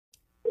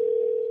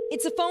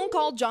It's a phone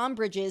call John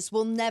Bridges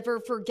will never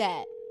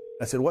forget.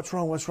 I said, "What's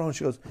wrong? What's wrong?"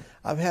 She goes,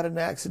 "I've had an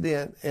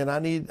accident and I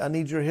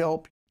need your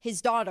help."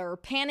 His daughter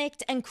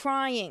panicked and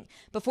crying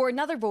before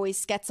another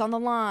voice gets on the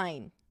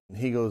line.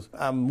 He goes,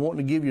 "I'm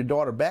wanting to give your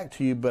daughter back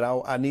to you, but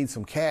I need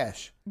some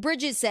cash."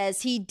 Bridges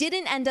says he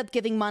didn't end up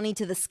giving money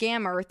to the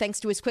scammer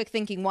thanks to his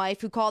quick-thinking wife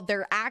who called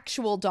their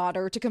actual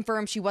daughter to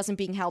confirm she wasn't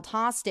being held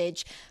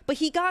hostage. But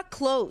he got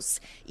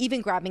close,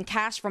 even grabbing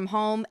cash from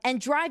home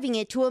and driving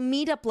it to a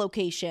meetup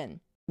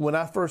location. When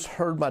I first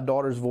heard my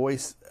daughter's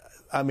voice,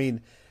 I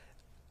mean,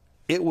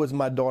 it was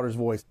my daughter's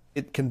voice.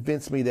 It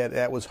convinced me that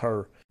that was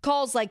her.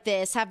 Calls like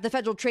this have the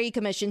Federal Trade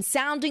Commission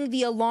sounding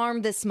the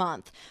alarm this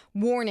month,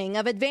 warning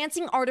of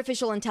advancing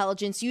artificial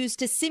intelligence used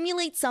to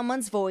simulate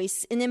someone's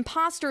voice in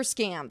imposter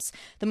scams,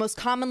 the most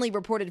commonly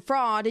reported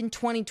fraud in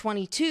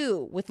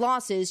 2022, with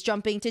losses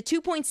jumping to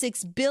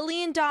 $2.6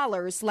 billion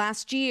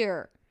last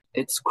year.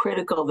 It's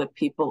critical that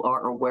people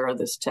are aware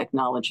this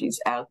technology is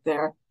out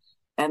there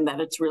and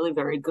that it's really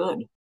very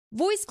good.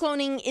 Voice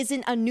cloning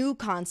isn't a new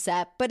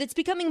concept, but it's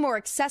becoming more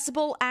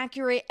accessible,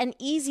 accurate, and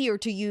easier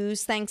to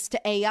use thanks to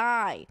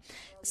AI.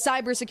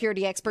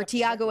 Cybersecurity expert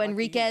Tiago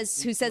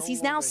Enriquez, who says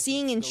he's now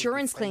seeing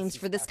insurance claims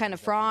for this kind of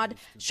fraud,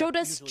 showed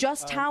us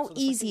just how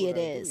easy it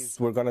is.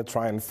 We're going to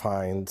try and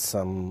find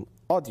some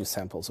audio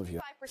samples of you.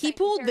 He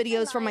pulled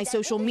videos from my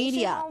social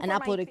media and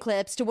uploaded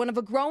clips to one of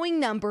a growing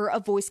number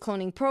of voice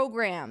cloning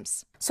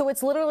programs. So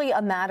it's literally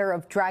a matter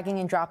of dragging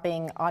and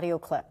dropping audio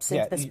clips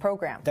into this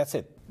program. That's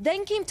it.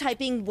 Then came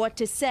typing what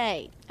to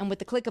say, and with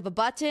the click of a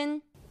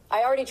button...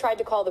 I already tried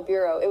to call the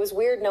bureau. It was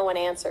weird no one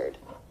answered.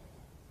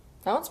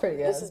 That one's pretty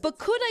good. But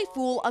could I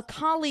fool a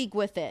colleague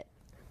with it?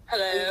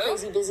 Hello? Are you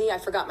crazy busy? I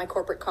forgot my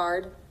corporate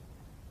card.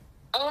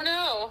 Oh,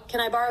 no.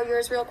 Can I borrow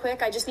yours real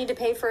quick? I just need to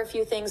pay for a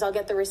few things. I'll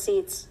get the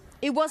receipts.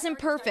 It wasn't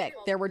perfect.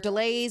 There were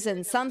delays,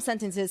 and some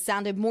sentences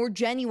sounded more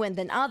genuine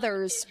than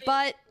others,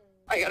 but...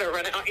 I gotta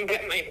run out and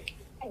get my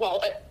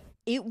wallet.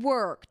 It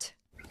worked.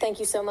 Thank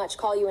you so much.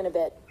 Call you in a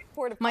bit.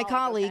 My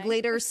colleague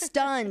later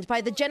stunned by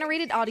the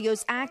generated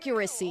audio's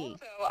accuracy.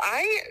 So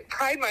I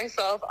pride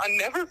myself on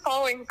never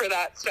falling for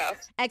that stuff.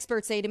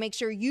 Experts say to make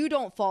sure you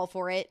don't fall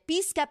for it,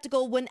 be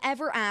skeptical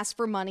whenever asked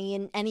for money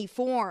in any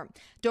form.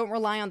 Don't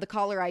rely on the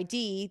caller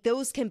ID.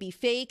 Those can be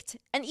faked.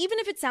 And even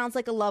if it sounds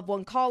like a loved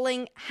one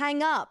calling,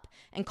 hang up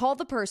and call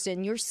the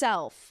person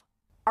yourself.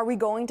 Are we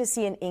going to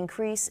see an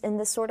increase in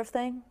this sort of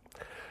thing?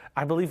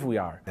 I believe we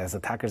are. As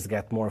attackers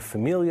get more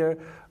familiar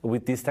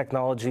with these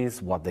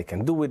technologies, what they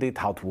can do with it,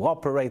 how to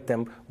operate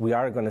them, we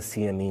are going to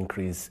see an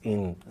increase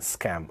in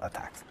scam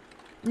attacks.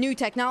 New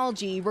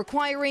technology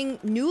requiring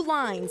new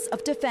lines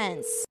of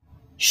defense.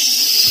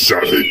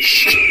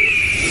 Savage.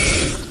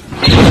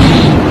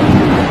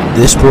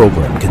 This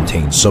program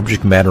contains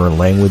subject matter and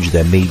language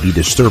that may be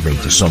disturbing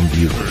to some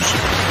viewers.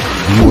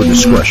 Viewer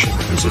discretion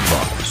is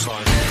advised.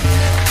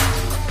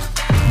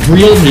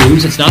 Real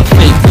news, it's not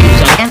fake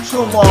news. Answer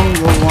along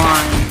the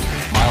line.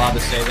 Am I allowed to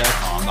say that?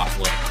 Oh, I'm not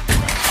political.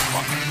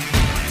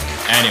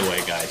 Anyway,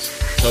 guys.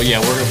 So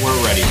yeah, we're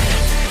ready.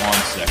 1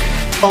 second.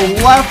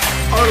 The left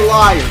are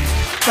liars.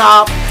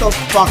 Stop the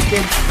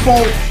fucking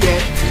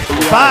bullshit.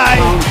 Bye.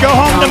 Go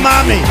home to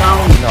mommy.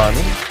 An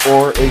army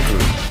or a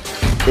group.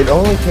 It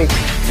only takes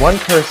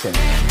one person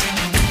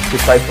to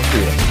fight for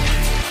freedom.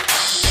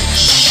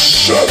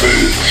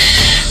 Savage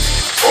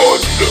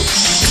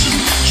Unfiltered.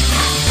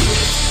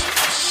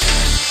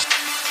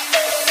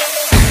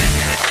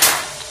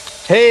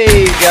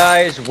 Hey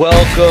guys,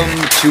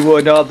 welcome to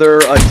another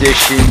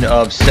edition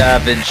of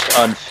Savage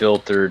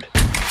Unfiltered.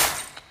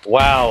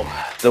 Wow,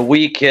 the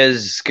week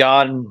has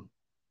gone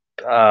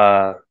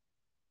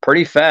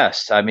pretty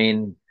fast. I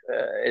mean,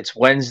 it's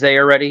Wednesday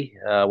already.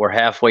 We're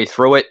halfway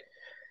through it,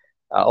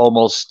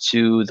 almost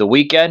to the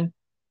weekend.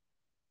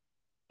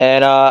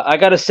 And I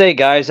gotta say,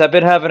 guys, I've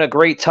been having a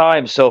great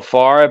time so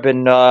far. I've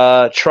been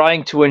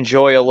trying to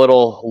enjoy a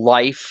little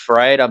life,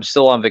 right? I'm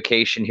still on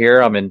vacation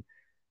here. I'm in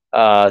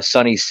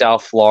sunny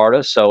South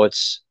Florida, so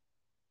it's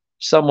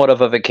somewhat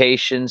of a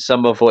vacation,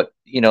 some of what,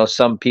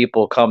 some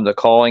people come to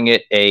calling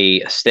it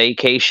a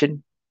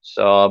staycation.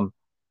 So I'm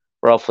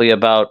roughly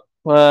about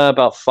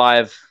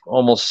 5,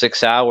 almost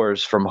 6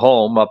 hours from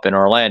home up in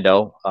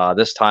Orlando.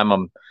 This time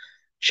I'm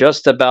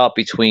just about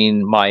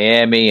between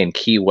Miami and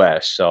Key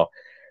West, so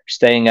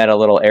staying at a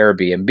little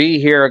Airbnb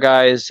here,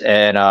 guys,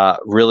 and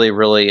really,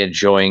 really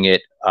enjoying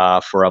it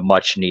for a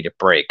much needed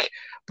break.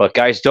 But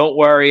guys, don't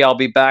worry. I'll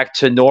be back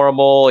to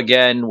normal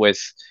again with,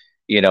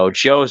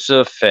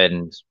 Joseph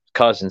and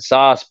cousin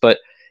Sauce. But,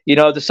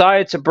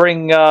 decided to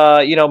bring,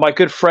 my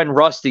good friend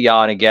Rusty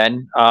on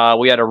again.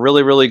 We had a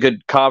really, really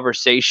good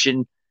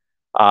conversation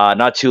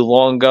not too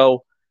long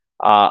ago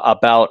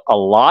about a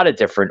lot of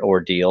different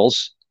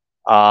ordeals.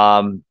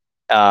 You're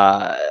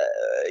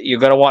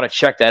going to want to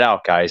check that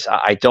out, guys.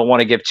 I don't want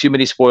to give too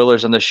many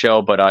spoilers on the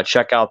show, but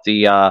check out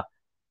the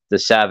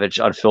Savage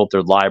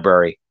Unfiltered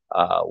library.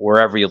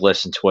 Wherever you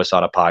listen to us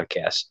on a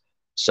podcast.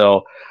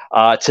 So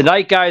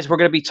tonight, guys, we're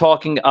going to be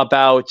talking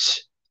about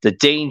the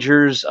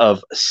dangers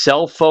of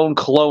cell phone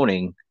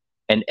cloning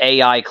and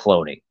AI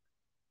cloning.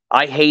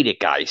 I hate it,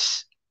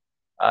 guys.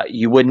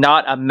 You would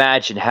not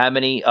imagine how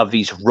many of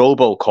these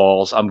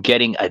robocalls I'm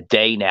getting a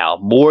day now,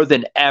 more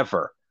than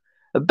ever.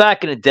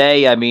 Back in the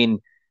day, I mean,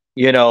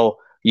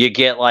 you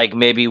get like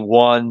maybe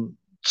 1,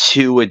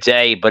 2 a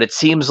day, but it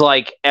seems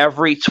like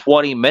every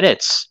 20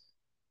 minutes,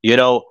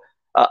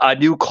 a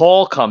new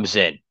call comes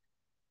in.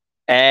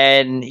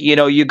 And,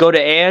 you go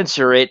to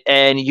answer it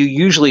and you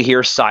usually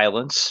hear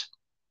silence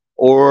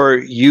or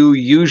you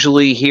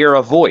usually hear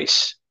a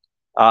voice.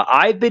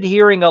 I've been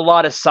hearing a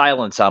lot of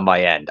silence on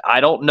my end. I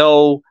don't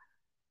know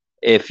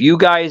if you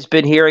guys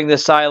been hearing the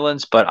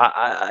silence, but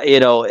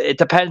it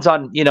depends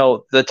on,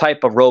 the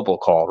type of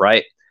robocall,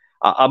 right?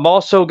 I'm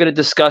also going to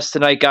discuss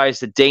tonight, guys,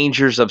 the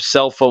dangers of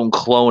cell phone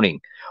cloning.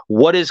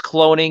 What is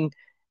cloning?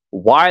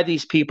 Why are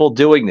these people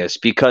doing this?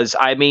 Because,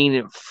 I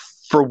mean,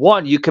 for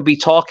one, you could be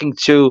talking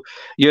to,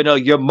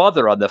 your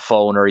mother on the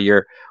phone or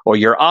your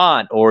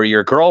aunt or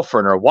your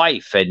girlfriend or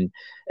wife, and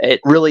it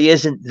really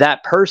isn't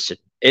that person.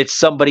 It's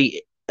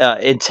somebody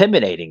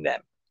intimidating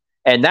them.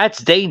 And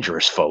that's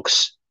dangerous,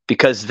 folks,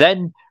 because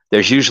then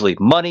there's usually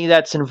money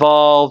that's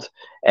involved.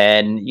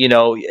 And,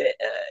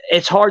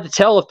 it's hard to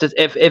tell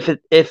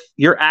if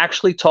you're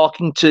actually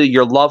talking to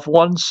your loved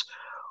ones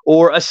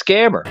or a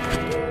scammer.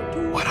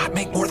 Why not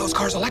make more of those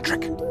cars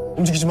electric?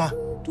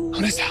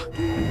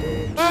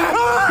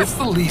 It's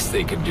the least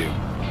they can do.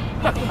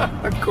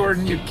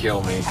 Gordon, you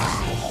kill me.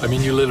 I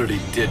mean, you literally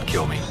did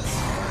kill me.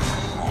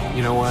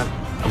 You know what?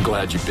 I'm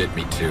glad you bit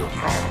me too.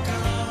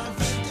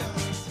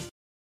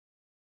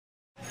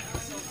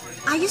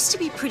 I used to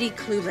be pretty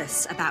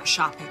clueless about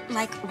shopping.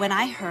 Like, when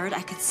I heard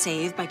I could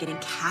save by getting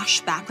cash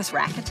back with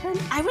Rakuten,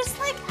 I was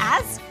like,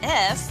 as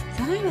if.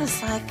 Then I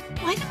was like,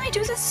 why didn't I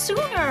do this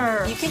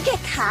sooner? You can get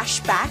cash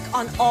back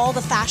on all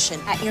the fashion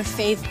at your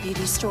fave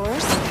beauty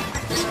stores.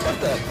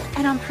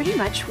 And on pretty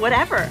much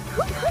whatever.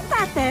 Who put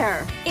that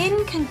there?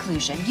 In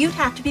conclusion, you'd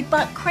have to be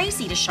butt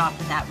crazy to shop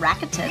with that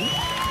Rakuten.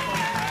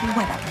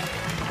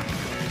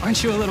 Whatever.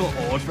 Aren't you a little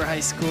old for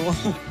high school?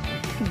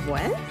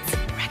 What?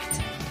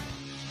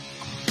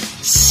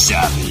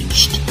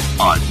 Savaged,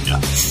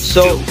 unfiltered.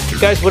 So,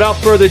 guys, without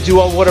further ado,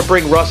 I want to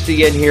bring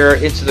Rusty in here,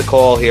 into the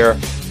call here,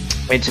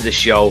 into the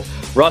show.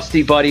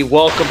 Rusty, buddy,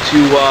 welcome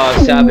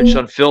to Savaged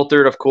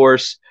Unfiltered, of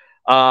course.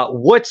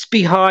 What's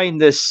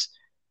behind this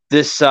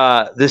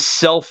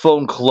cell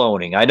phone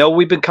cloning? I know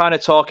we've been kind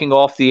of talking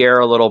off the air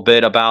a little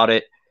bit about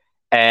it,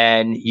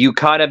 and you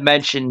kind of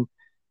mentioned,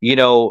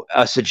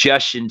 a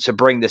suggestion to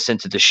bring this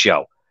into the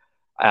show.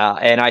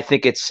 And I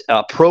think it's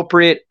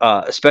appropriate,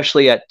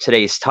 especially at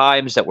today's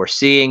times that we're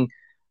seeing.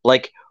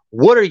 Like,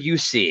 what are you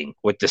seeing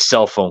with the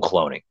cell phone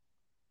cloning?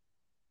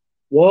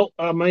 Well,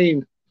 I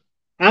mean,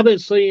 I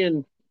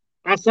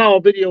saw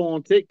a video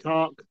on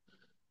TikTok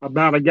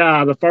about a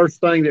guy. The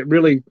first thing that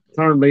really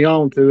turned me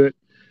on to it,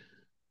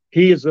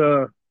 his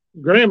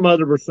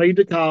grandmother received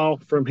a call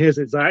from his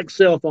exact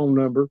cell phone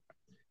number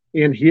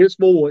in his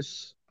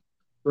voice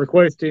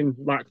requesting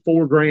like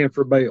 $4,000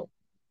 for bail.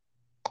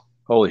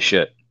 Holy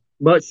shit.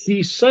 But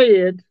she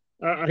said,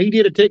 he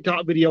did a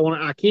TikTok video on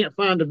it. I can't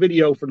find the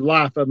video for the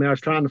life of me. I was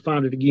trying to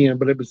find it again,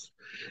 but it was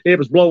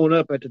blowing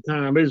up at the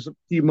time. It was a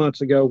few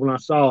months ago when I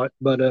saw it.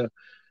 But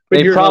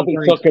they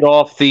probably took it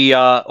off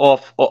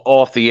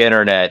the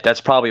internet. That's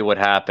probably what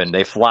happened.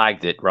 They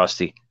flagged it,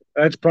 Rusty.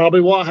 That's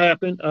probably what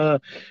happened.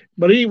 But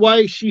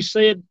anyway, she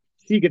said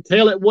she could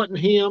tell it wasn't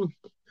him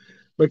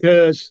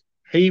because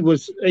he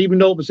was, even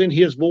though it was in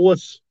his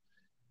voice,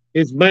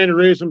 his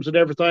mannerisms and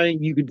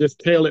everything, you could just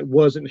tell it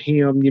wasn't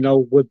him,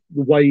 with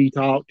the way he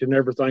talked and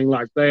everything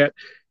like that.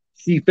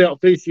 She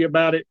felt fishy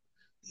about it.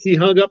 She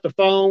hung up the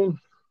phone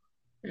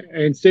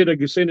instead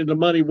of sending the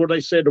money where they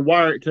said to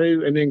wire it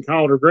to, and then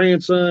called her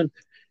grandson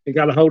and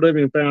got a hold of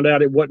him and found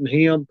out it wasn't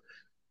him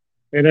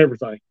and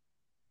everything.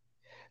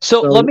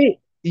 So let me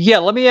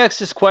ask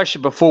this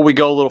question before we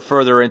go a little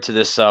further into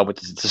this with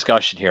this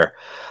discussion here.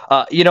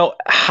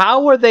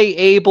 How are they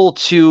able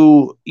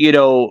to,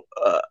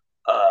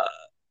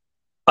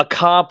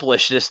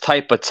 accomplish this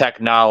type of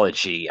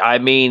technology? I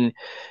mean,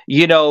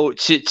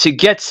 to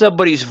get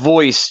somebody's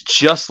voice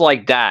just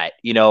like that,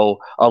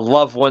 a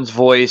loved one's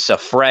voice, a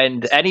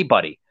friend,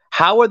 anybody,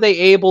 how are they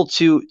able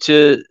to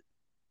do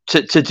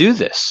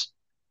this?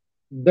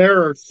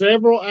 There are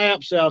several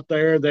apps out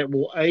there that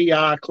will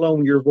AI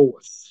clone your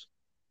voice,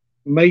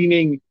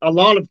 meaning a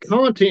lot of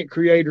content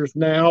creators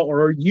now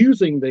are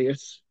using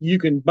this. You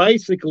can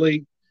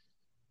basically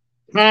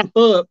type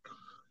up,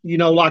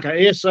 like an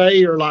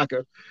essay or like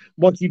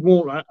what you'd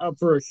want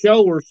for a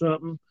show or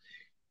something,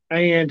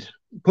 and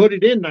put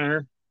it in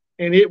there,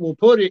 and it will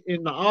put it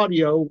in the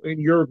audio in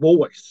your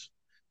voice.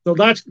 So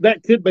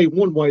that could be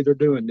one way they're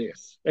doing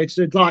this. It's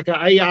like an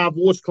AI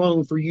voice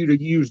clone for you to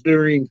use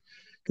during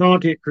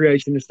content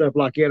creation and stuff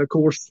like that. Of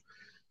course,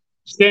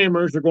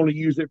 scammers are going to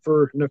use it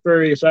for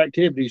nefarious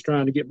activities,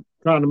 trying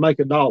to make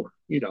a dollar,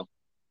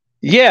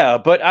 Yeah,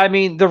 but I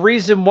mean, the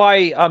reason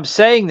why I'm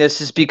saying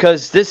this is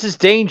because this is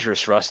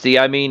dangerous, Rusty.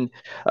 I mean,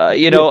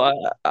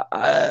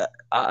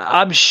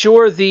 I'm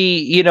sure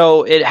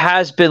it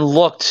has been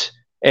looked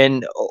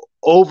and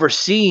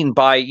overseen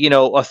by,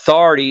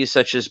 authorities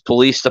such as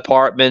police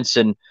departments,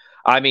 and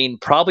I mean,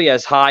 probably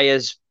as high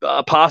as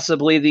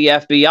possibly the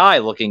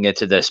FBI looking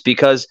into this,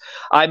 because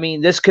I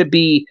mean, this could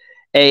be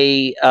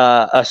a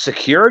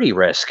security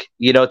risk,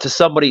 to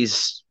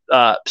somebody's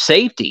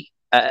safety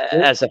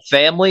as a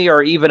family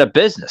or even a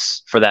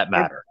business for that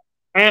matter.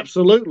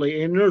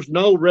 Absolutely. And there's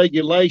no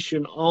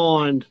regulation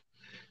on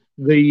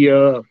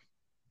the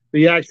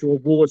actual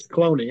voice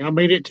cloning. I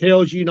mean, it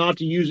tells you not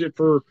to use it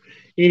for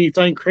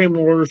anything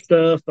criminal or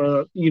stuff.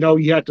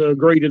 You have to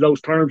agree to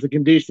those terms and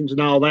conditions and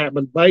all that.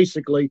 But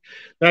basically,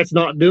 that's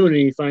not doing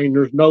anything.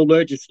 There's no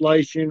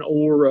legislation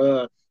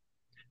or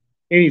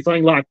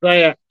anything like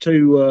that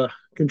to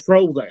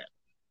control that.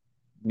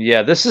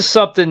 Yeah, this is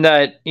something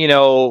that,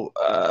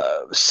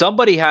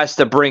 somebody has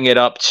to bring it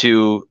up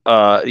to,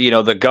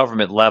 the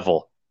government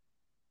level.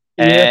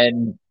 Yeah.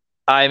 And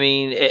I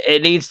mean,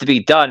 it needs to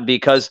be done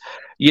because,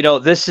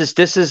 this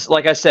is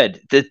like I said,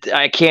 that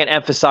I can't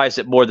emphasize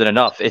it more than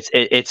enough.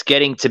 It's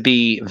getting to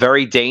be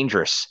very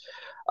dangerous.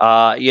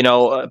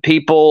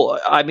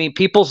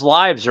 People's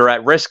lives are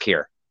at risk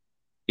here.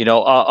 Please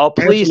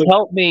Absolutely.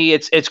 help me.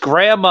 It's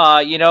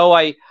grandma.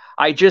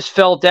 I just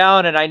fell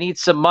down and I need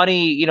some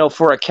money,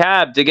 for a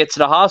cab to get to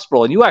the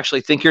hospital. And you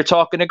actually think you're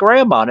talking to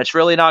grandma, and it's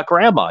really not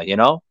grandma,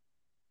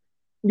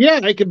 Yeah,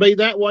 it could be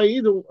that way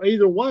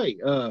either way.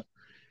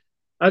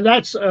 And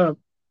that's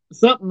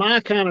something I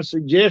kind of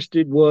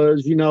suggested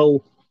was,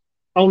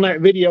 on that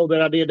video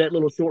that I did, that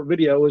little short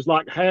video, is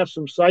like have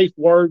some safe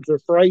words or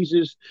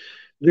phrases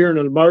during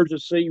an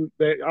emergency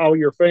that all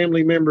your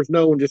family members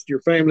know, and just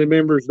your family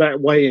members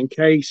that way in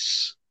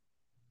case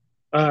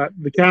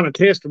the kind of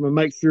test them and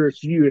make sure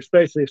it's you,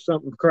 especially if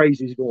something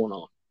crazy is going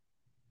on.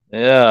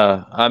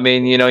 Yeah, I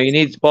mean, you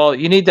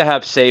need to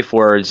have safe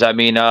words. I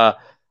mean, I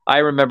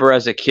remember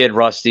as a kid,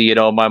 Rusty,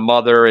 my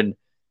mother and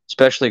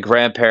especially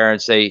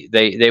grandparents,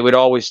 they would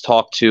always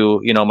talk to,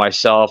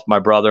 myself, my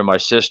brother, my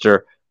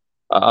sister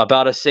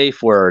about a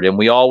safe word, and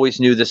we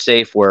always knew the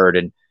safe word,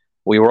 and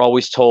we were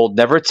always told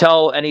never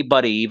tell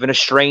anybody, even a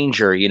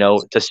stranger,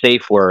 the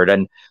safe word.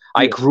 And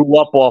I grew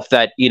up off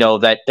that,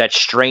 that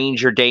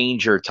stranger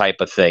danger type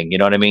of thing. You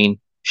know what I mean?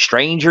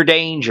 Stranger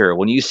danger.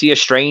 When you see a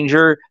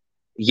stranger,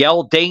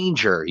 yell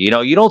danger. You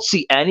don't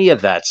see any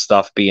of that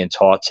stuff being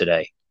taught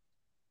today.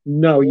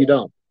 No, you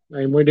don't.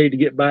 And we need to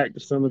get back to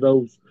some of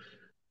those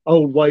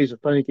old ways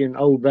of thinking,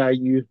 old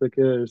values,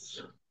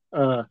 because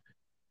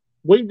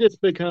we've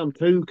just become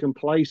too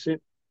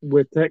complacent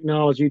with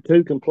technology,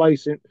 too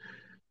complacent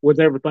with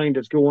everything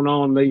that's going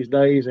on these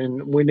days,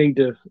 and we need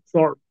to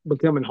start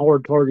becoming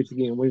hard targets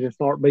again. We need to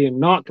start being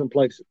not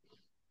complacent.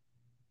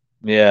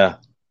 Yeah.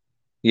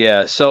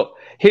 So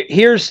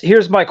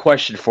here's my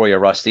question for you,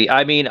 Rusty.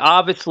 I mean,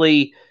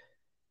 obviously,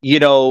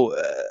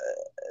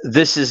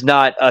 this is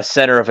not a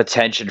center of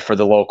attention for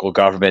the local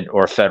government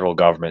or federal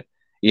government.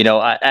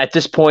 At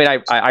this point,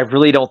 I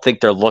really don't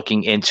think they're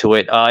looking into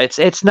it.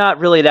 It's not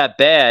really that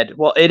bad.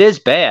 Well, it is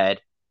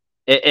bad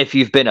if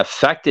you've been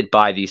affected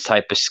by these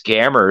type of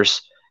scammers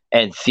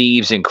and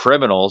thieves and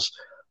criminals.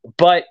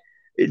 But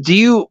do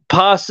you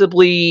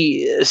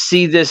possibly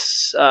see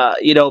this,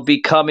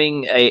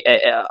 becoming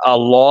a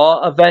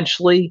law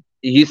eventually?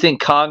 Do you think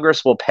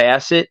Congress will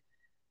pass it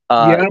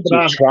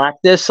to track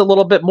this a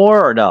little bit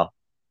more, or no?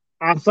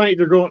 I think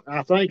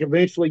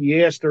eventually,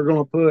 yes, they're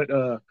going to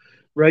put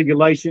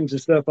regulations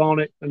and stuff on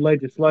it and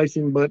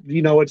legislation. But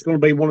it's going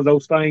to be one of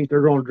those things.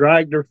 They're going to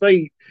drag their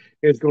feet.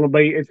 It's going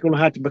to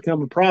have to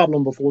become a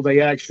problem before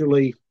they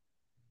actually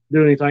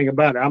do anything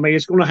about it. I mean,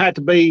 it's going to have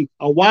to be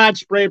a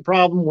widespread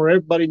problem where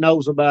everybody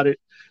knows about it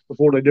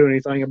before they do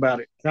anything about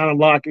it. Kind of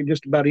like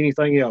just about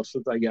anything else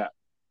that they got.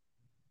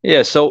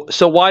 Yeah. So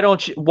why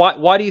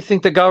do you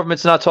think the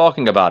government's not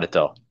talking about it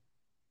though?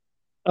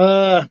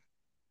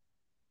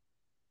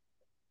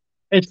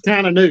 It's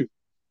kind of new.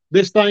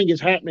 This thing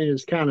is happening.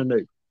 It's kind of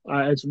new.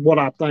 It's what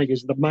I think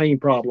is the main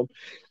problem.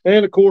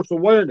 And of course,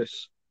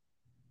 awareness.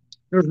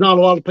 There's not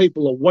a lot of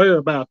people aware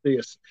about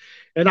this.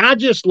 And I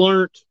just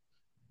learned,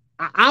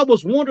 I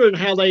was wondering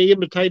how they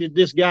imitated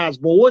this guy's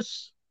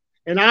voice.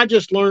 And I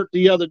just learned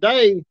the other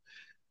day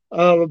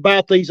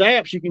about these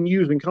apps you can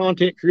use in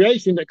content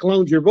creation that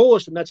clones your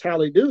voice, and that's how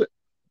they do it.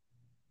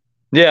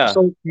 Yeah.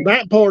 So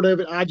that part of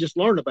it, I just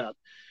learned about.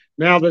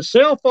 Now, the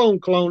cell phone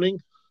cloning,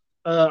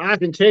 I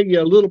can tell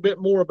you a little bit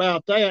more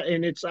about that,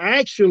 and it's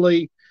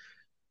actually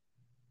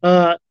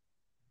not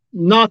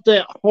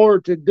that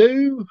hard to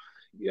do.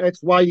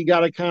 That's why you got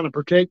to kind of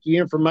protect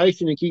your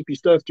information and keep your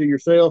stuff to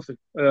yourself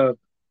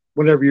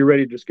whenever you're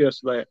ready to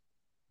discuss that.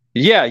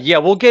 Yeah,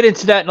 we'll get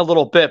into that in a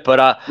little bit,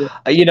 but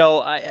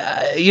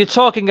you're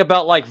talking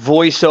about like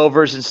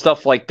voiceovers and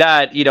stuff like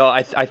that.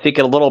 I think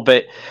in a little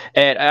bit,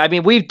 and I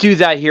mean we do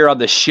that here on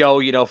the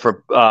show.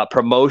 For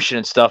promotion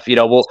and stuff.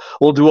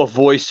 We'll do a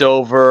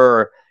voiceover,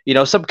 or,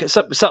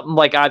 something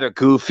like either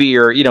goofy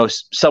or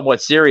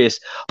somewhat serious.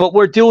 But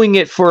we're doing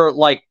it for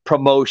like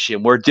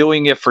promotion. We're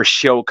doing it for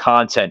show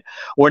content.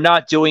 We're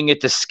not doing it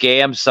to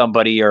scam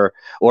somebody or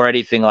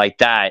anything like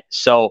that.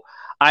 So.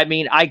 I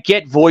mean, I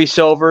get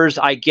voiceovers.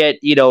 I get,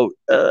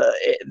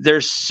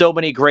 there's so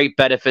many great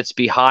benefits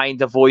behind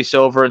the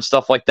voiceover and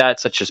stuff like that,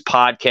 such as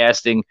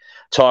podcasting,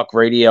 talk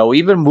radio,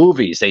 even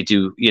movies. They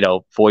do,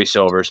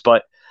 voiceovers.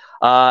 But,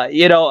 I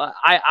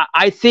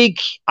think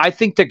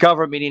the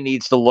government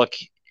needs to look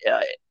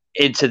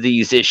into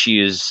these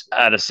issues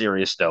at a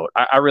serious note.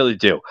 I really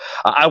do.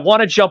 I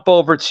want to jump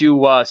over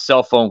to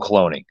cell phone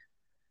cloning.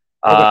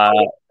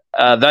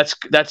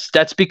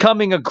 That's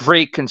becoming a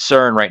great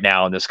concern right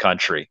now in this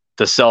country.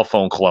 The cell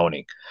phone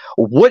cloning.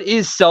 What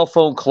is cell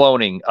phone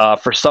cloning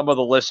for some of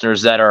the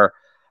listeners that are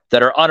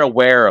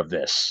unaware of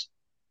this?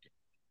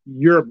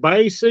 You're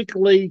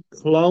basically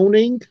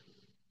cloning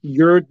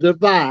your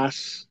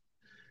device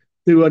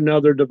to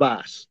another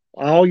device.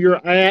 All your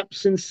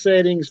apps and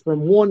settings from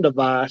one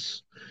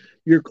device,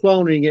 you're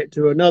cloning it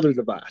to another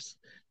device.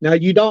 Now,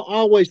 you don't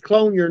always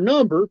clone your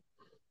number,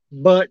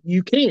 but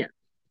you can.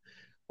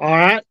 All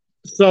right.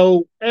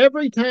 So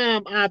every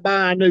time I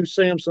buy a new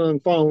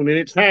Samsung phone, and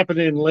it's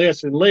happening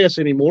less and less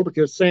anymore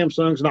because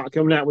Samsung's not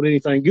coming out with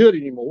anything good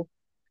anymore,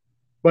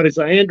 but it's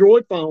an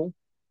Android phone.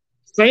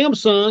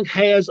 Samsung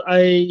has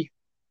a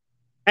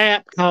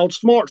app called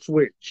Smart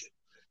Switch.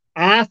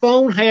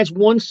 iPhone has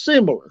one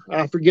similar.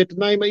 I forget the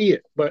name of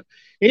it. But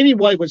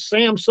anyway, with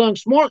Samsung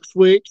Smart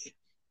Switch,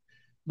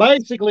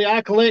 basically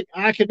I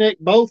connect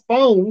both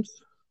phones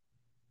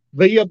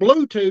via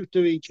Bluetooth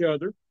to each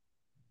other.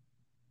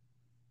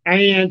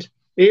 And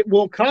it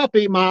will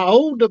copy my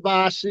old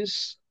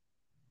device's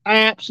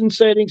apps and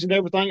settings and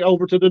everything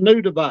over to the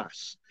new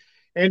device.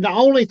 And the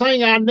only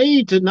thing I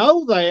need to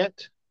know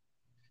that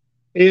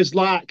is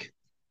like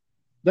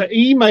the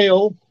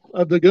email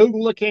of the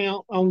Google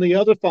account on the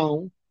other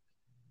phone,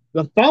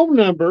 the phone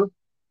number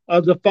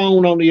of the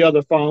phone on the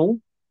other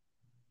phone,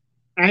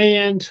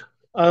 and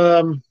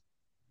a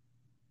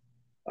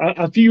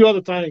few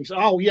other things.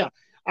 Oh, yeah.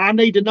 I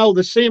need to know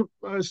the SIM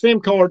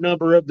card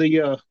number of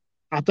the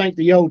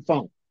old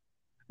phone.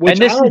 And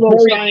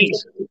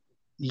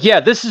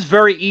this is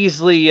very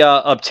easily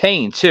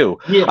obtained too.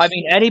 Yes. I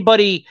mean,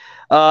 anybody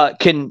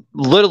can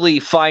literally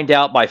find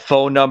out my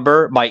phone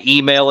number, my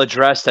email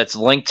address that's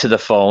linked to the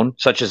phone,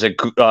 such as a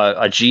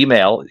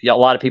Gmail. A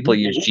lot of people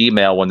use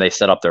Gmail when they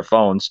set up their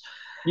phones.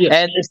 Yes.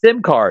 And the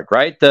SIM card,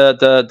 right?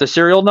 The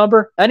serial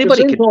number.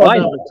 Anybody can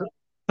find it.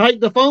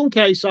 Take the phone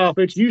case off.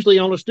 It's usually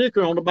on a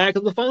sticker on the back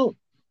of the phone.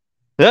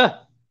 Yeah.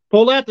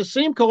 Pull out the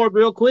SIM card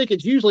real quick.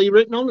 It's usually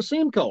written on the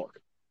SIM card,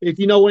 if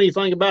you know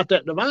anything about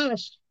that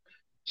device.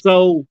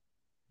 So,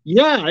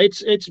 yeah,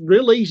 it's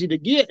real easy to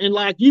get. And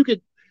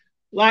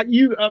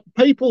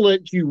people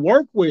that you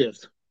work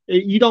with,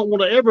 you don't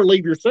want to ever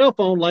leave your cell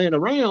phone laying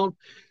around.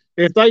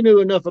 If they knew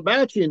enough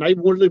about you and they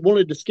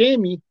wanted to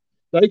scam you,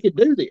 they could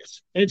do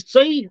this. And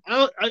see,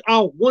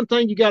 one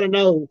thing you got to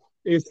know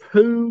is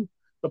who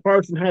the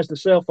person has the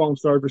cell phone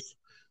service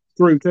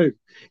through too.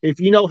 If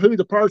you know who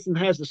the person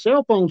has the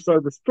cell phone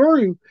service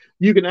through,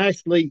 you can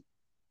actually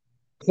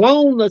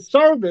clone the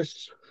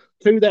service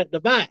to that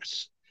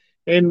device.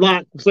 And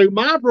like through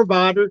my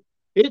provider,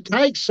 it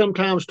takes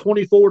sometimes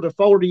 24 to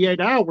 48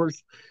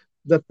 hours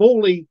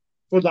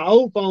for the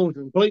old phone to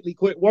completely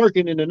quit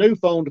working and the new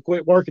phone to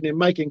quit working and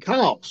making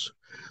calls.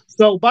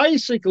 So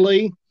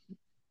basically,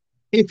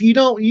 if you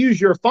don't use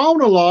your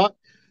phone a lot,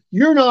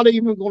 you're not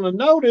even going to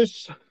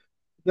notice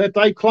that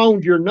they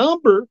cloned your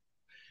number.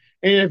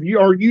 And if you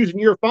are using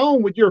your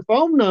phone with your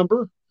phone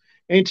number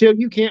until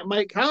you can't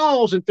make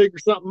calls and figure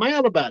something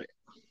out about it,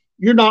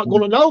 you're not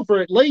going to know for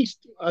at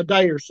least a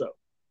day or so.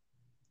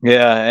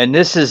 Yeah, and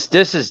this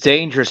is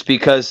dangerous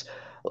because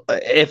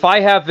if I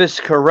have this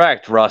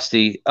correct,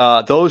 Rusty,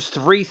 those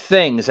three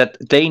things that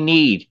they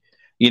need,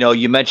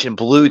 you mentioned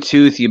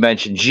Bluetooth, you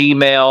mentioned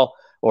Gmail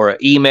or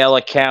email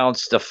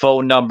accounts, the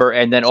phone number,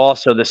 and then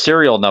also the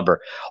serial number.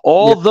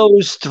 All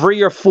those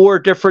 3 or 4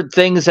 different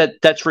things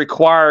that's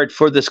required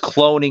for this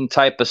cloning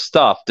type of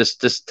stuff, this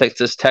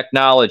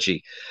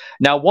technology.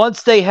 Now,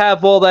 once they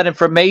have all that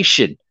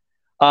information,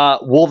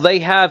 will they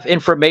have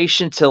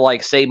information to,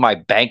 like, say, my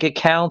bank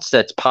accounts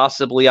that's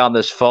possibly on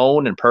this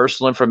phone and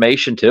personal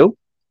information too?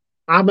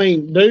 I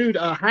mean, dude,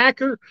 a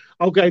hacker,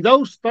 okay,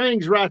 those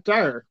things right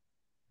there,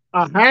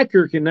 a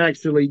hacker can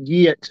actually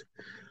get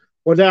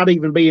without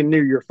even being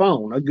near your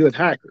phone, a good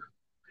hacker.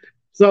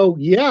 So,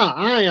 yeah,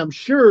 I am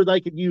sure they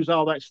could use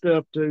all that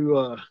stuff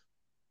to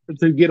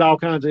get all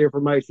kinds of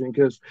information.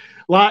 Because,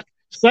 like,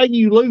 say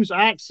you lose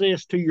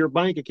access to your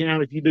bank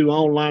account if you do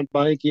online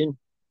banking,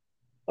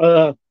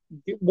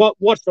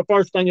 what's the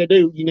first thing they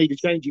do? You need to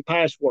change your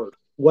password.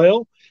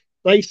 Well,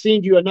 they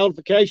send you a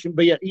notification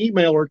via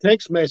email or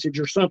text message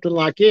or something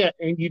like that,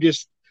 and you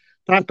just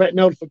type that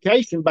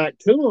notification back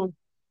to them.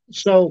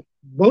 So,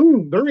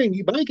 boom, they're in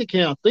your bank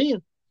account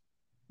then.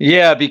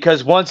 Yeah,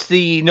 because once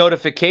the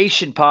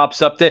notification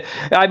pops up,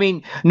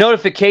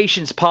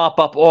 notifications pop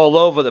up all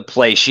over the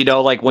place.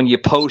 Like when you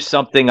post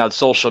something on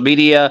social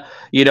media,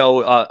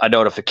 a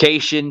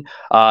notification,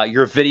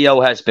 your video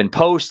has been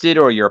posted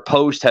or your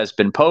post has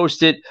been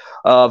posted,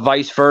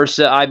 vice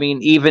versa. I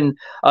mean, even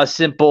a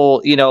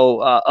simple,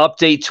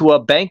 update to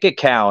a bank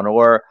account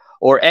or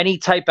or any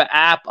type of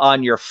app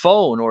on your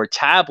phone or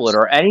tablet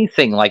or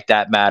anything like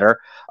that matter,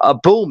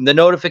 boom, the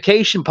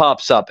notification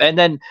pops up. And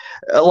then,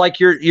 like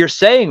you're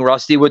saying,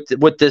 Rusty, with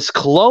this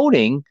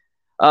cloning,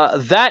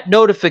 that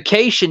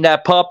notification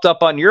that popped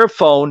up on your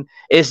phone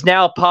is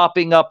now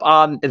popping up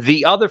on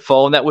the other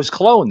phone that was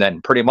cloned.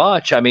 Then, pretty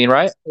much, I mean,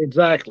 right?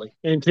 Exactly.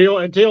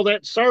 Until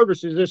that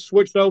service is just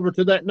switched over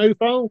to that new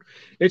phone,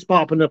 it's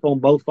popping up on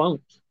both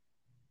phones.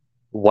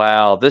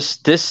 Wow, this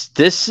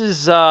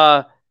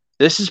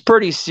is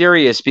pretty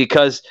serious,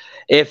 because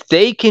if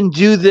they can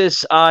do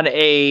this on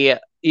a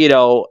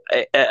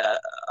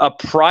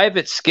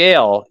private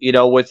scale,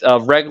 with a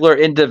regular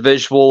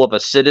individual, of a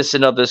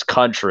citizen of this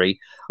country,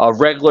 a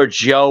regular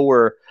Joe,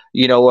 or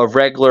a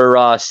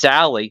regular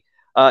Sally,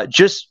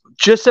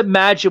 just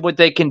imagine what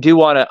they can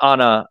do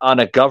on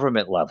a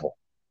government level.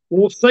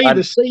 Well,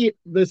 see,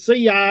 the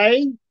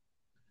CIA,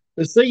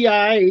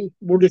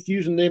 we're just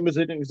using them as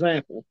an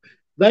example.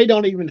 They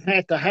don't even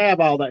have to have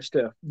all that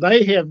stuff.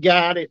 They have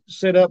got it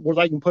set up where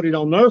they can put it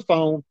on their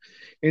phone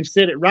and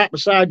set it right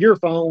beside your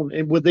phone,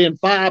 and within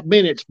 5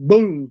 minutes,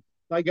 boom,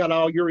 they got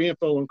all your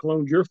info and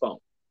cloned your phone.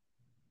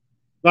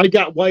 They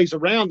got ways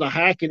around the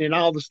hacking and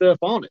all the stuff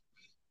on it.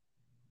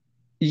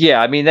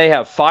 Yeah, I mean, they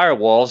have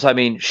firewalls. I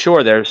mean,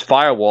 sure, there's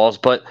firewalls,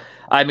 but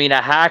I mean,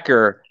 a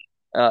hacker,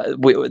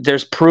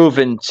 there's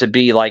proven to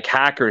be, like,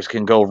 hackers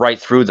can go right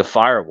through the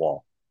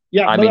firewall.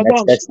 Yeah, I mean,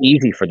 that's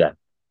easy for them.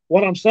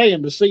 What I'm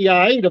saying, the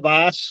CIA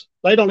device,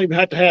 they don't even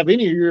have to have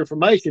any of your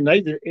information.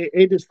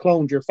 It just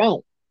clones your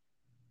phone.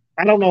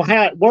 I don't know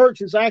how it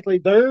works exactly,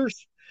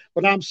 theirs,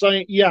 but I'm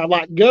saying, yeah,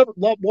 like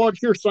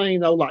what you're saying,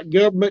 though, like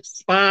government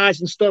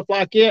spies and stuff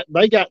like that,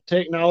 they got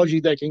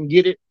technology that can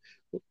get it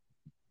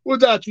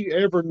without you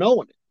ever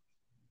knowing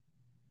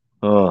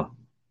it.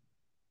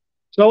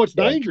 So it's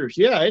dangerous.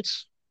 Yeah,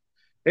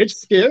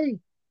 it's scary.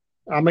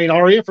 I mean,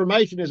 our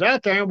information is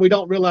out there, and we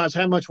don't realize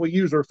how much we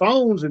use our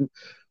phones and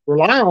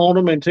rely on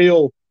them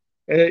until,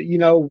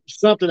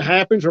 something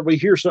happens or we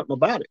hear something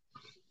about it.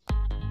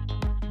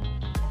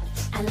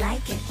 I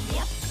like it.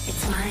 Yep,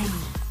 it's mine.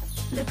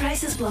 The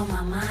prices blow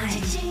my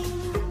mind.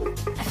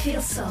 I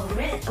feel so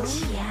rich.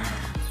 Oh, yeah.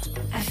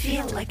 I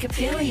feel like a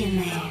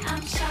billionaire.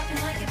 I'm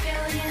shopping like a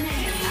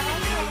billionaire.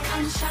 Okay,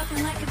 I'm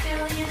shopping like a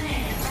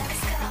billionaire.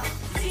 Let's go.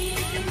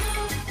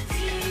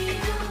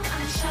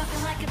 I'm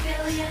shopping like a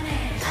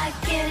billionaire. I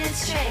get it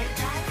straight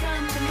right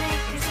from the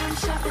makers. I'm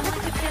shopping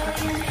like a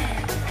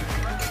billionaire.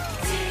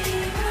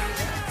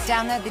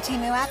 Download the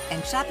Temu app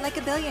and shop like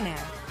a billionaire.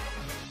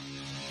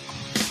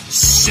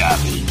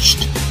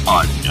 Savaged,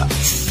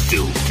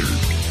 unfiltered.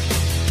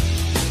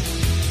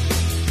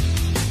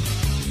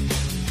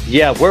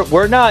 Yeah, we're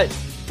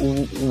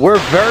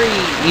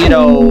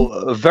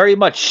very, very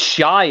much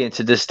shy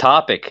into this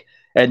topic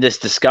and this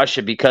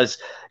discussion, because,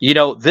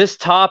 this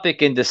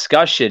topic and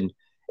discussion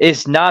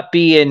is not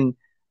being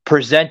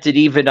presented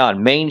even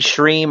on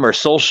mainstream or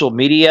social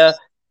media.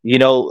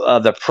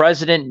 The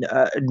president,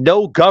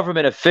 no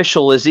government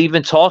official is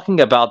even talking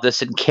about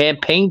this in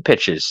campaign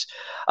pitches.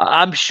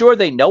 I'm sure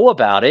they know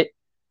about it.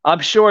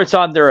 I'm sure it's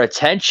on their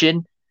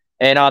attention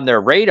and on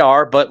their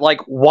radar. But, like,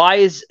 why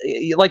is,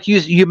 like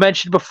you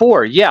mentioned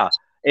before? Yeah,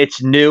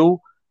 it's new.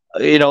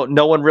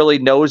 No one really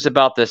knows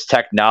about this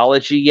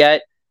technology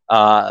yet.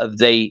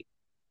 It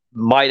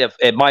might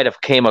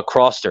have came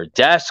across their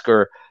desk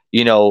or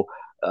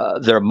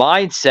their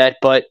mindset,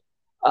 but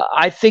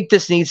I think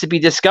this needs to be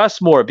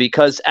discussed more,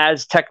 because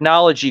as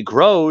technology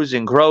grows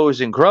and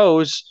grows and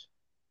grows,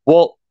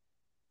 well,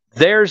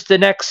 there's the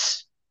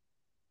next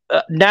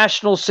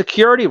national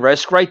security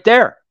risk right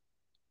there.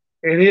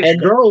 And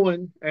it's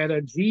growing at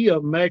a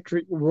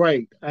geometric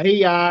rate.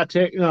 AI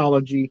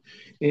technology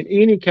and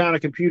any kind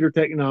of computer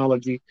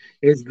technology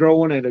is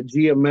growing at a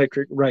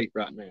geometric rate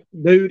right now.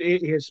 Dude,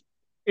 it has,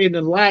 in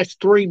the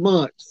last 3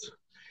 months,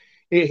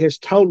 it has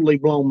totally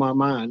blown my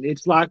mind.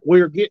 It's like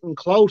we're getting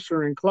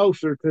closer and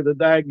closer to the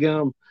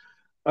daggum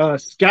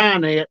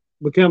Skynet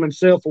becoming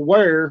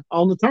self-aware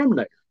on the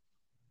Terminator.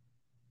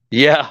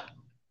 Yeah,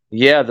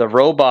 the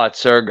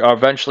robots are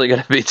eventually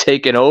going to be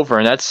taken over,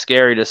 and that's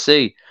scary to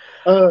see.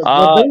 Go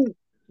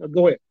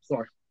ahead.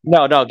 Sorry.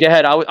 No, go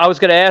ahead. I was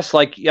going to ask,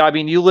 like, I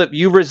mean,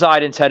 you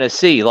reside in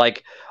Tennessee.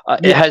 Like,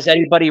 has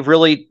anybody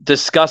really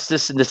discussed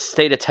this in the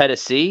state of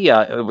Tennessee?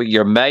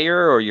 Your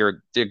mayor or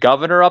your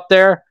governor up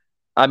there?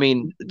 I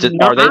mean,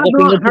 are they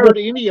looking? I've not heard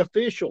any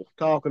official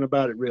talking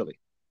about it, really.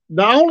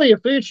 The only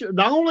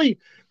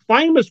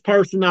famous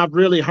person I've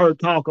really heard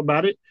talk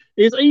about it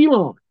is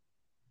Elon.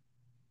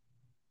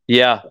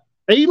 Yeah.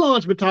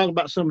 Elon's been talking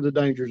about some of the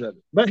dangers of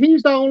it, but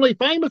he's the only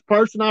famous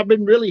person I've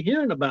been really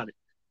hearing about it.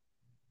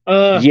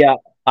 Yeah,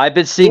 I've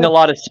been seeing a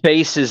lot of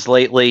spaces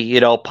lately,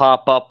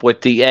 pop up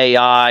with the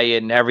AI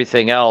and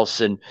everything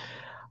else. And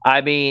I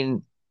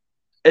mean,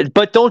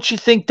 but don't you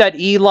think that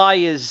Eli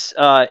is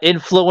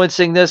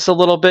influencing this a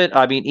little bit?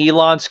 I mean,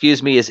 Elon,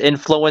 is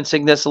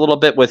influencing this a little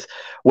bit with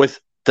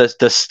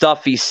the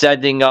stuff he's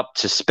sending up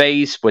to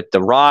space with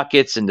the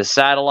rockets and the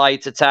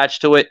satellites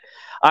attached to it.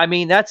 I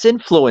mean, that's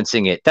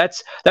influencing it.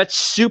 That's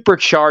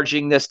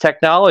supercharging this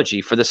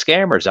technology for the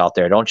scammers out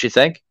there, don't you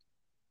think?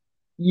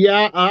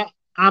 Yeah,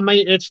 I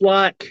mean, it's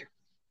like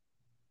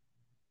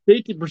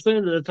 50%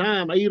 of the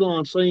time,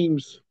 Elon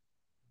seems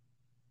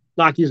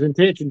like his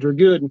intentions are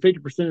good, and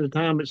 50% of the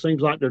time, it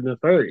seems like they're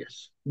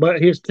nefarious. But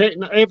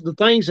the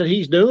things that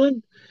he's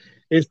doing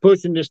is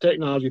pushing this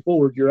technology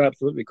forward. You're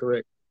absolutely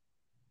correct.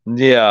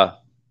 Yeah.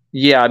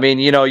 Yeah, I mean,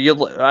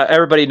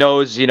 everybody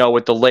knows,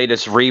 with the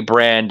latest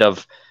rebrand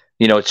of,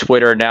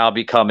 Twitter now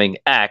becoming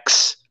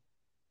X.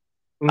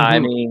 I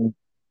mean,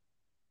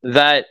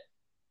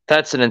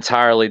 that's an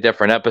entirely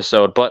different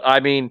episode. But I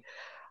mean,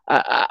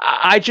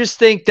 I just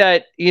think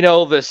that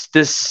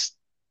this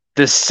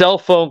cell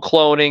phone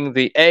cloning,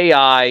 the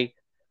AI.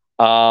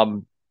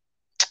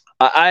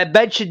 I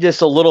mentioned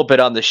this a little bit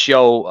on the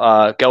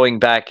show, going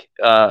back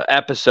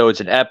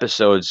episodes and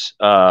episodes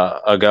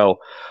ago,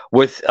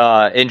 with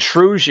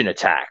intrusion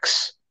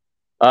attacks.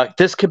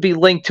 This could be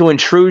linked to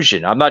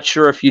intrusion. I'm not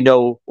sure if you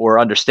know or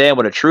understand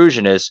what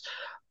intrusion is,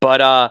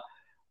 but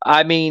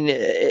I mean,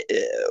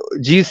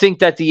 do you think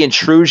that the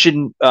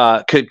intrusion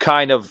could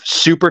kind of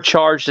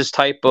supercharge this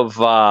type of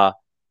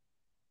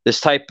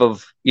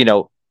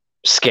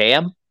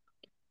scam?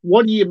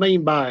 What do you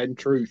mean by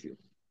intrusion?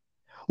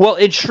 Well,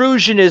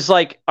 intrusion is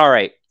like, all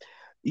right,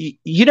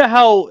 you know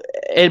how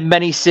in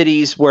many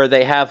cities where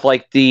they have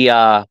like the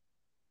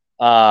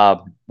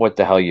what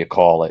the hell you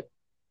call it,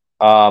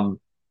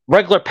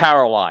 regular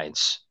power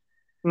lines.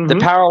 The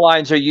power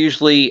lines are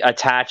usually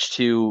attached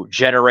to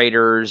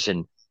generators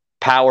and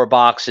power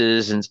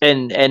boxes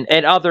and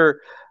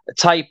other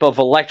type of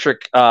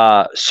electric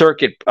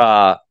circuit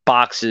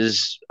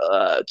boxes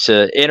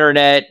to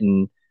internet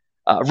and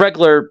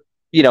regular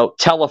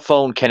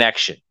telephone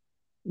connection.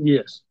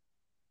 Yes.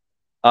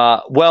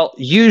 Well,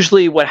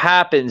 usually what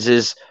happens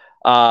is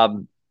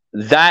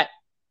that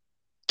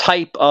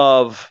type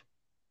of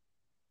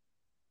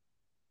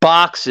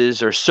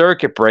boxes or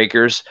circuit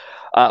breakers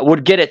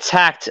would get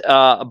attacked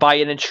by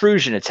an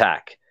intrusion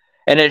attack.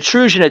 An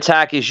intrusion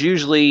attack is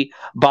usually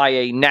by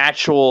a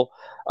natural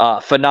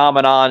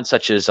phenomenon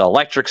such as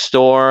electric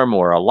storm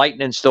or a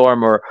lightning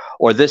storm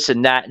or this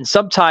and that. And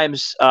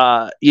sometimes,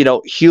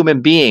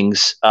 human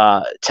beings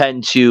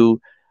tend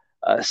to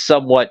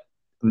somewhat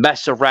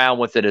mess around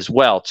with it as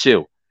well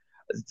too.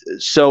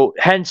 So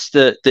hence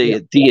the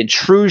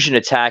intrusion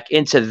attack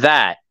into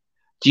that.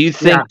 Do you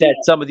think that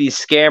some of these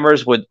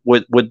scammers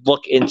would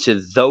look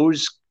into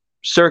those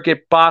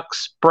circuit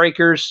box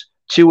breakers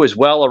too as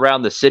well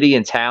around the city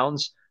and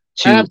towns?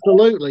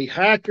 Absolutely.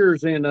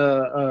 Hackers and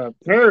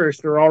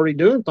terrorists are already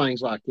doing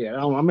things like that.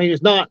 I mean,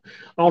 it's not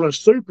on a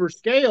super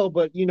scale,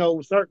 but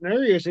certain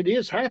areas it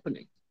is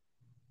happening.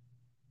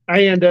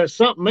 And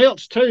something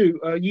else too,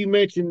 you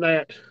mentioned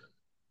that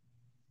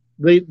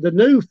the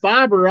new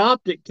fiber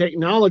optic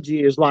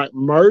technology is like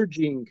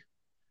merging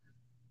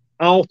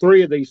all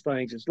three of these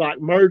things. It's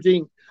like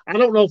merging. I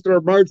don't know if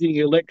they're merging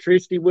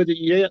electricity with it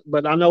yet,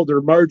 but I know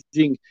they're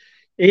merging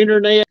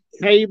internet,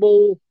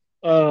 cable,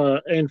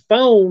 and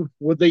phone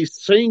with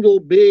these single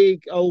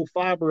big old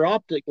fiber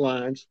optic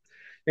lines.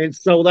 And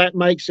so that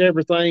makes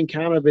everything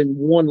kind of in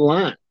one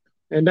line.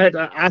 And that,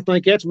 I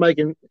think that's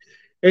making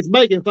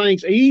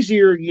things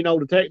easier.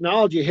 The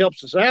technology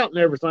helps us out and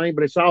everything,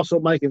 but it's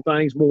also making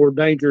things more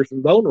dangerous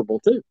and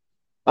vulnerable too.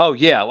 Oh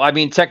yeah, I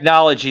mean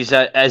technology is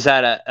at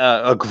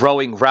a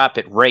growing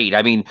rapid rate.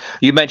 I mean,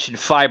 you mentioned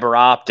fiber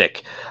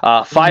optic.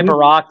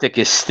 Fiber optic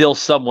is still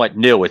somewhat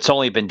new. It's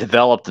only been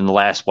developed in the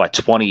last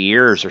 20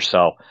 years or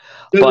so.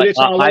 Dude, but it's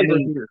all over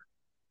here.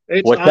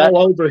 It's all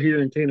over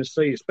here in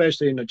Tennessee,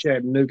 especially in the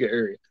Chattanooga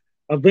area.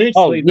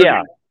 Eventually,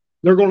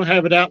 they're going to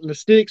have it out in the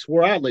sticks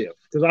where I live,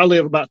 because I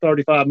live about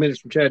 35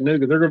 minutes from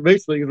Chattanooga. They're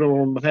eventually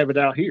going to have it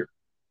out here.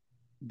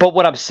 But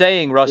what I'm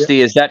saying, Rusty,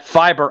 is that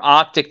fiber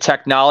optic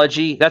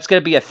technology, that's going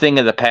to be a thing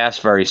of the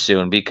past very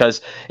soon, because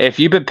if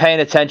you've been paying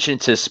attention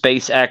to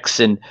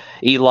SpaceX and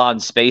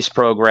Elon's space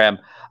program,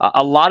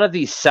 a lot of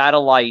these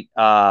satellite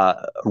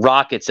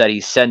rockets that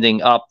he's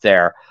sending up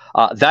there,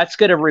 that's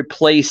going to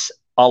replace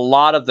a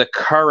lot of the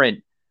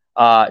current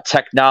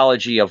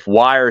technology of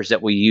wires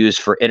that we use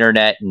for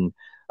internet and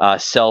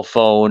cell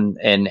phone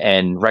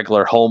and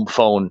regular home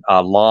phone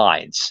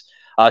lines.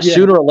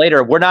 Sooner or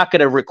later, we're not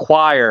going to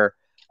require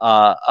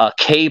a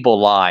cable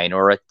line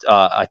or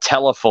a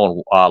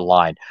telephone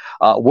line.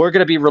 We're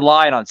going to be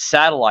relying on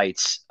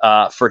satellites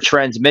for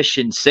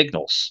transmission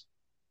signals.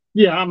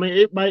 Yeah, I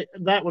mean,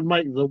 that would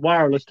make the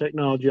wireless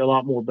technology a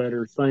lot more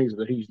better. Things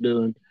that he's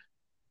doing.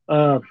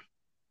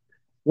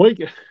 We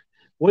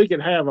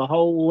could have a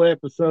whole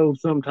episode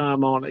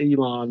sometime on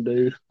Elon,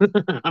 dude.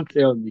 I'm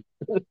telling you.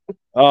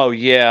 Oh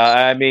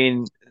yeah, I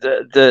mean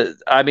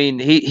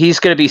he's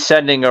going to be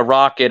sending a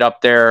rocket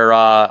up there.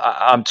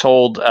 I'm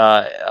told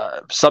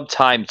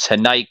sometime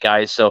tonight,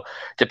 guys. So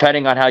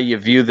depending on how you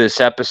view this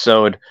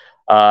episode,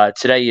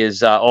 today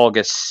is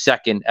August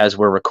 2nd as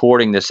we're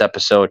recording this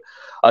episode.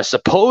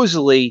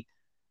 Supposedly,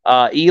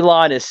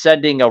 Elon is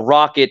sending a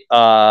rocket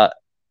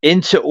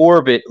into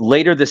orbit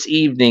later this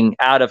evening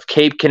out of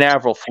Cape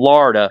Canaveral,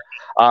 Florida,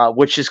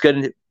 which is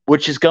going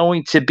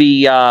to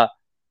be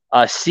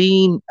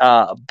seen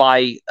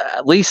by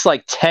at least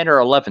like 10 or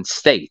 11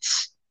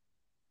 states.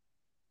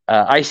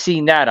 I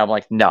seen that. I'm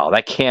like, no,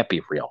 that can't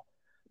be real.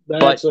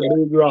 That's a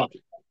big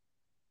rocket.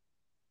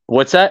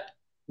 What's that?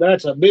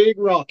 That's a big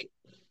rocket.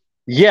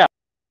 Yeah.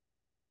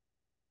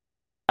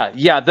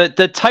 Yeah,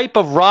 the type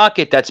of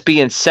rocket that's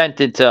being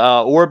sent into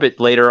orbit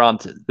later on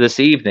this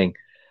evening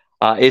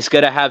is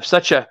going to have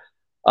such a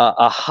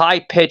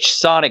high-pitched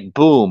sonic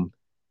boom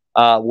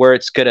where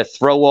it's going to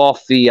throw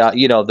off the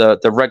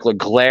the regular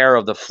glare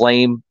of the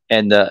flame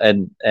and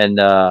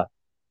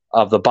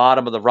of the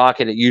bottom of the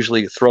rocket it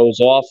usually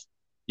throws off.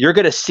 You're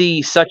going to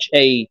see such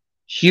a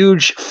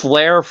huge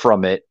flare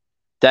from it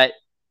that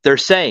they're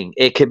saying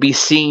it could be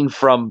seen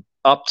from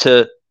up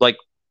to like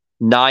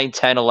 9,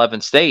 10,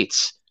 11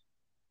 states.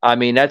 I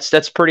mean,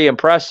 that's pretty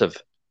impressive,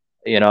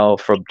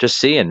 from just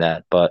seeing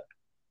that. But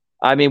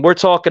I mean, we're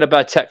talking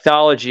about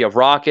technology of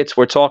rockets.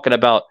 We're talking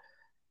about,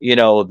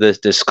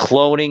 this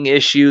cloning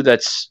issue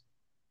that's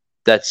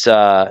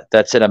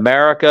in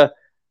America.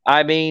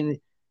 I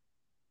mean,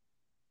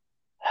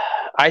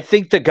 I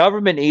think the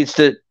government needs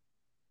to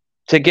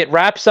get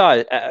wraps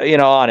on,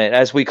 on it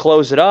as we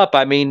close it up.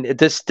 I mean,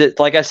 this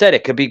like I said,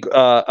 it could be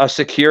a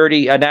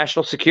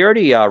national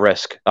security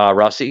risk.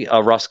 Rusty,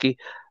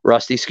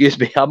 excuse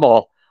me.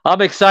 I'm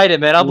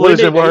excited, man. I'm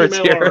losing words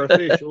here. Our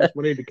officials.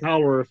 We need to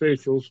call our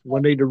officials. We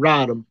need to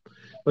write them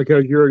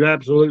because you're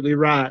absolutely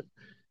right.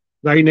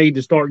 They need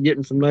to start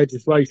getting some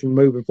legislation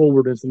moving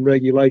forward and some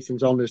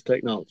regulations on this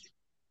technology.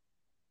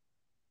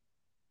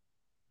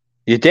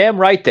 You're damn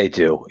right they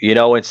do.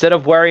 Instead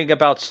of worrying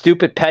about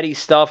stupid petty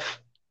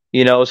stuff,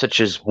 such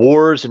as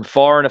wars and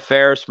foreign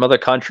affairs from other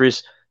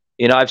countries,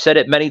 I've said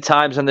it many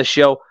times on the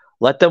show.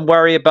 Let them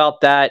worry about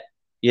that.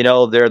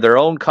 They're their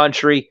own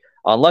country.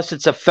 Unless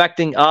it's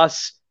affecting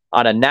us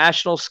on a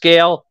national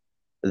scale,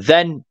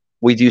 then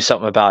we do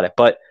something about it.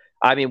 But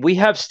I mean, we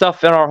have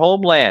stuff in our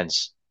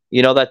homelands,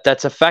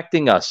 that's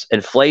affecting us.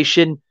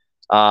 Inflation,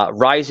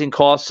 rising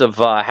costs of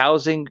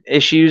housing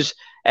issues,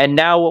 and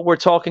now what we're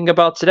talking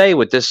about today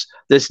with this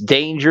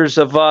dangers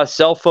of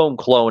cell phone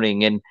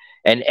cloning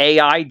and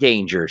AI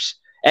dangers.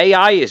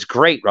 AI is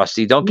great,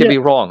 Rusty. Don't get me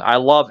wrong. I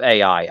love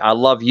AI. I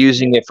love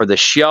using it for the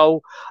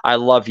show. I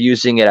love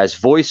using it as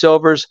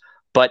voiceovers.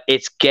 But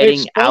it's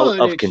getting out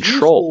of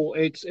control.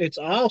 It's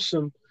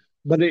awesome,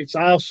 but it's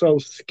also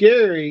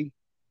scary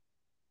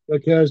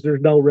because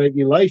there's no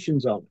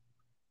regulations on it.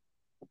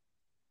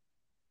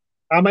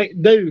 I mean,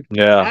 dude,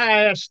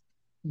 I asked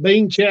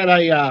Bing Chat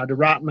AI to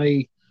write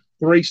me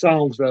 3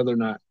 songs the other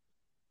night.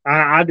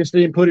 I just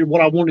didn't put in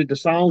what I wanted the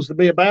songs to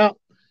be about,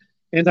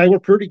 and they were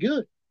pretty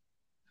good.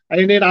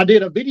 And then I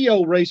did a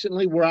video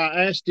recently where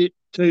I asked it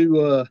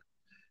to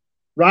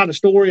write a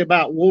story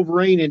about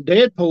Wolverine and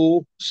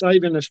Deadpool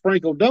saving a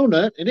sprinkled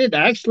donut, and it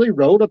actually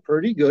wrote a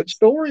pretty good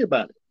story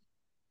about it.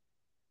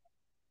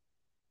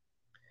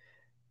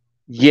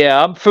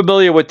 Yeah, I'm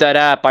familiar with that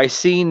app. I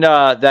seen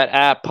that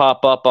app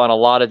pop up on a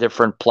lot of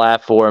different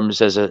platforms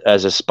as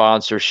a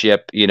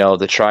sponsorship,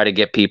 to try to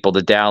get people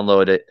to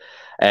download it.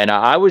 And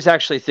I was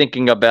actually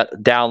thinking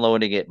about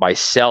downloading it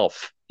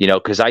myself,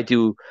 because I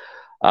do.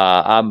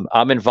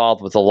 I'm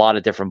involved with a lot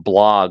of different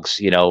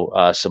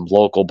blogs, some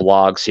local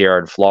blogs here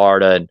in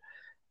Florida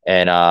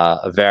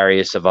and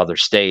various of other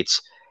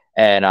states.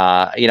 And,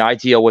 I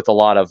deal with a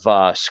lot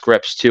of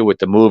scripts too with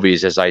the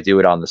movies as I do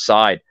it on the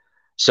side.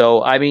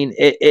 So, I mean,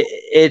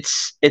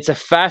 it's a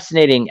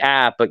fascinating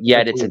app, but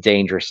yet it's a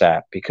dangerous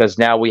app because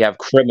now we have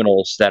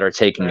criminals that are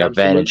taking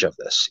advantage of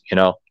this,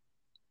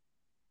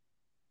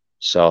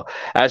 So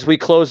as we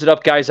close it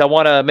up, guys, I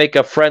want to make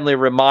a friendly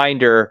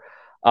reminder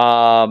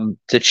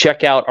to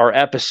check out our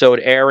episode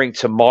airing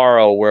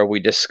tomorrow where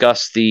we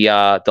discuss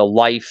the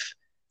life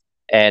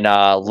and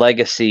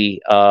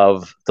legacy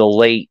of the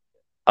late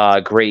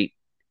great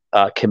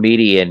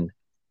comedian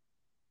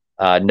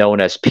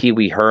known as Pee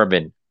Wee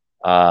Herman.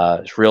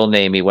 His real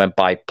name, he went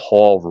by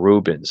Paul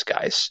Rubens,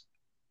 guys.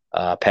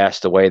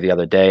 Passed away the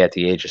other day at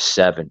the age of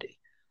 70.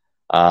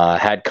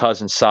 Had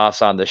Cousin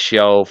Sauce on the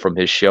show from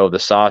his show, The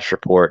Sauce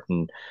Report,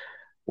 and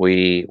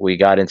we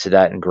got into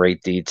that in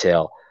great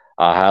detail.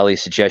 I highly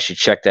suggest you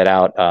check that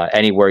out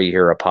anywhere you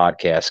hear a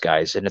podcast,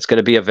 guys. And it's going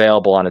to be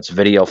available on its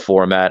video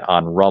format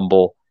on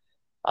Rumble,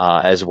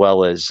 as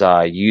well as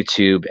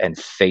YouTube and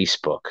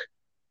Facebook.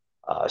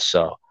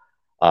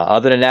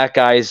 Other than that,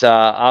 guys,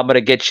 I'm going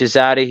to get you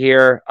out of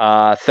here.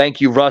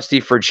 Thank you, Rusty,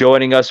 for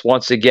joining us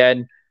once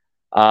again.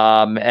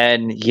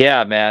 And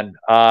yeah, man,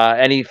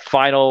 any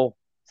final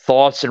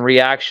thoughts and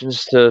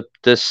reactions to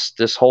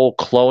this whole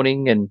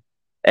cloning and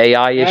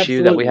AI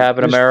issue that we have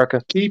in America?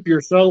 Keep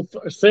your cell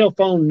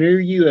phone near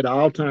you at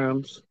all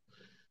times.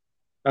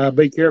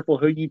 Be careful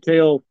who you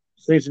tell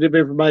sensitive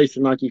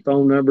information, like your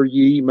phone number,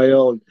 your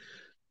email, and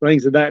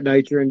things of that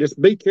nature. And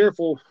just be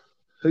careful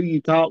who you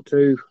talk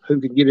to,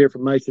 who can get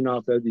information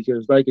off of you,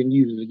 because they can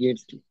use it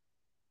against you.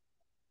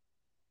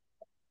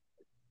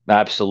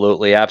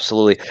 Absolutely,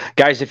 absolutely,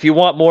 guys. If you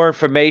want more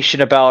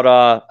information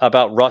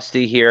about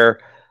Rusty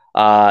here,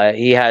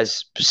 he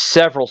has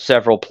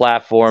several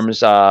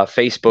platforms: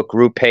 Facebook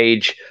group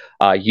page,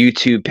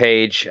 YouTube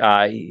page.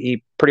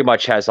 He pretty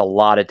much has a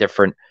lot of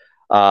different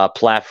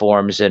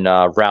platforms and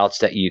routes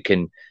that you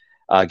can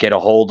get a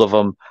hold of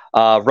him.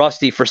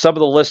 Rusty, for some of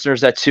the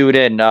listeners that tune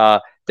in,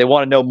 they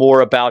want to know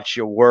more about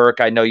your work.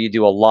 I know you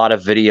do a lot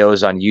of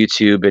videos on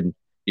YouTube and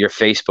your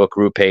Facebook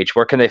group page.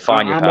 Where can they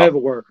find you, I'm pal?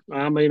 everywhere.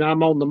 I mean,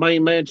 I'm on the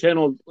Main Man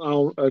channel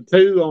on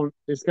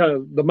it's kind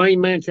of the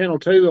Main Man channel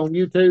 2 on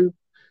YouTube.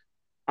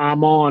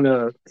 I'm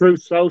on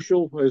Truth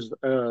Social is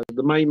the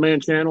Main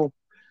Man channel.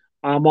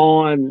 I'm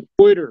on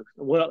Twitter,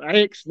 well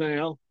X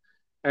now,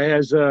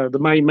 as the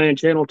Main Man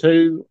channel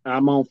 2.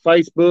 I'm on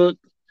Facebook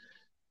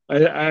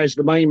as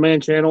the Main Man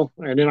channel,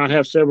 and then I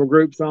have several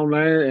groups on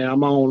there, and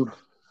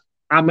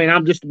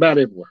I'm just about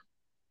everywhere.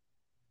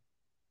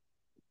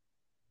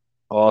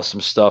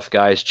 Awesome stuff,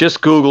 guys.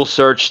 Just Google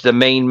search the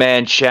Main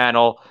Man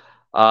channel.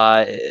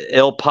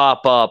 It'll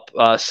pop up.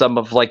 Some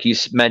of, like you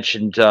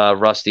mentioned,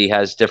 Rusty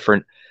has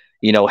different,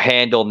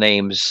 handle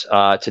names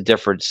to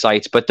different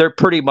sites, but they're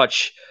pretty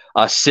much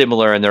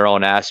similar in their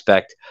own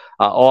aspect.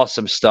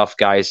 Awesome stuff,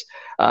 guys.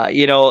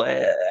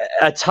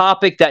 A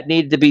topic that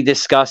needed to be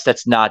discussed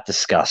that's not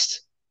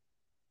discussed.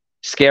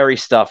 Scary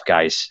stuff,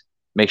 guys.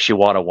 Makes you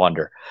want to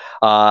wonder.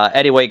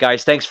 Anyway,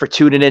 guys, thanks for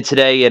tuning in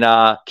today,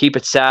 and keep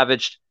it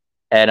savage.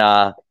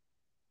 And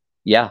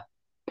yeah,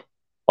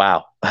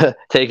 wow.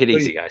 Take it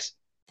easy, guys.